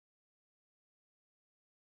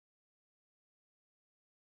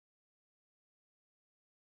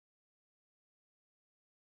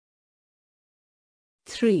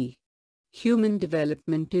3. Human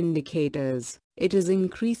Development Indicators. It is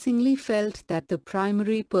increasingly felt that the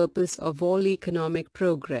primary purpose of all economic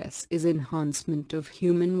progress is enhancement of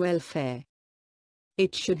human welfare.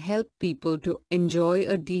 It should help people to enjoy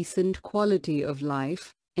a decent quality of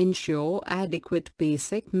life, ensure adequate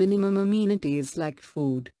basic minimum amenities like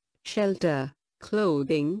food, shelter,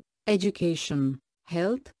 clothing, education,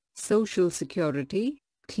 health, social security,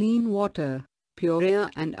 clean water, pure air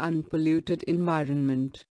and unpolluted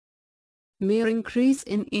environment. Mere increase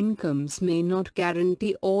in incomes may not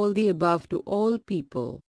guarantee all the above to all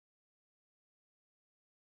people.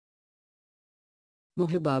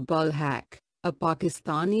 Mohibub ul Haq, a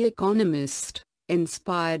Pakistani economist,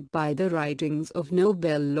 inspired by the writings of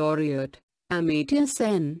Nobel laureate Amartya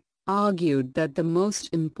Sen, argued that the most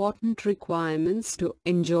important requirements to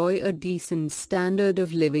enjoy a decent standard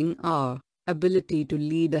of living are ability to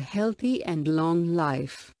lead a healthy and long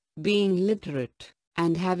life, being literate,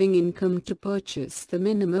 and having income to purchase the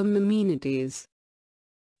minimum amenities.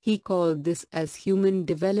 He called this as human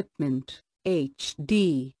development,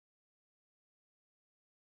 HD.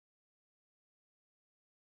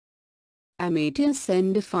 Amartya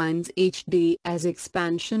Sen defines HD as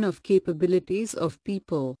expansion of capabilities of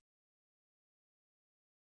people.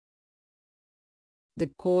 The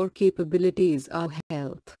core capabilities are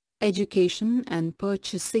health, education and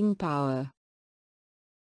purchasing power.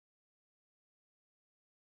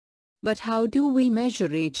 But how do we measure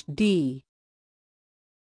HD?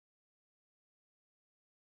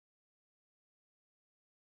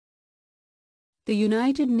 The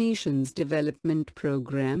United Nations Development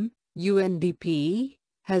Programme, UNDP,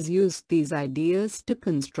 has used these ideas to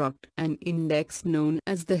construct an index known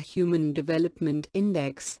as the Human Development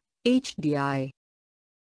Index, HDI.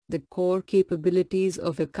 The core capabilities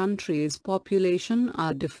of a country's population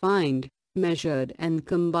are defined, measured and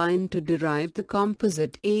combined to derive the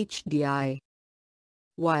composite HDI.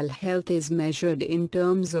 While health is measured in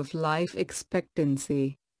terms of life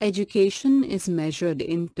expectancy, education is measured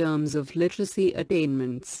in terms of literacy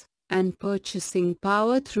attainments, and purchasing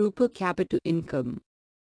power through per capita income.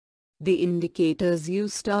 The indicators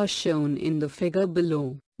used are shown in the figure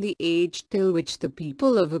below. The age till which the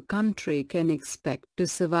people of a country can expect to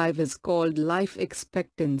survive is called life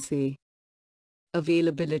expectancy.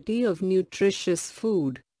 Availability of nutritious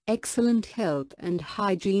food, excellent health and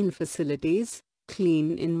hygiene facilities,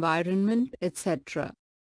 clean environment, etc.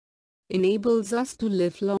 enables us to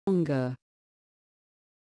live longer.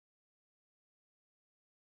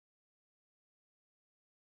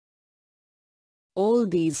 All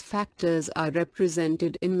these factors are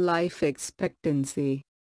represented in life expectancy.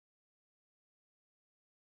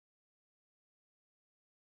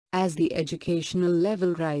 As the educational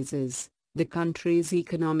level rises, the country's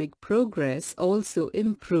economic progress also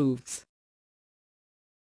improves.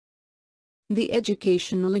 The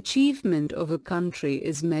educational achievement of a country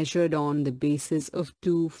is measured on the basis of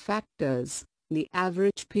two factors: the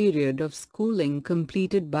average period of schooling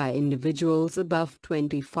completed by individuals above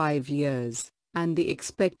 25 years, and the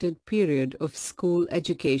expected period of school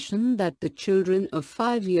education that the children of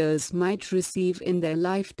 5 years might receive in their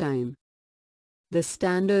lifetime. The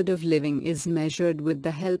standard of living is measured with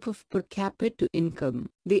the help of per capita income.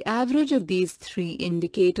 The average of these three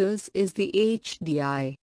indicators is the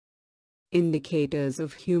HDI. Indicators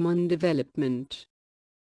of human development.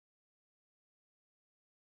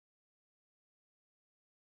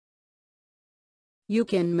 You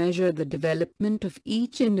can measure the development of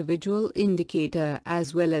each individual indicator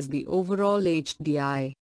as well as the overall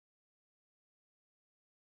HDI.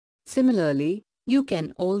 Similarly, you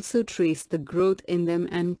can also trace the growth in them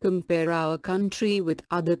and compare our country with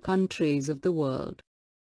other countries of the world.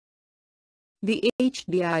 The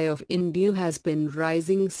HDI of India has been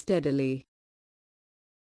rising steadily.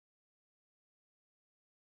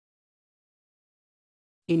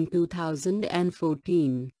 In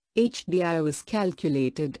 2014, HDI was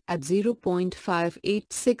calculated at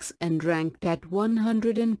 0.586 and ranked at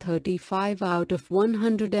 135 out of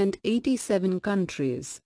 187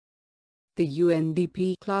 countries. The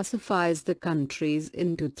UNDP classifies the countries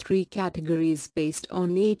into three categories based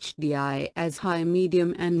on HDI as high,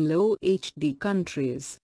 medium and low HD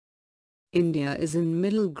countries. India is in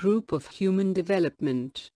middle group of human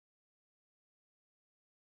development.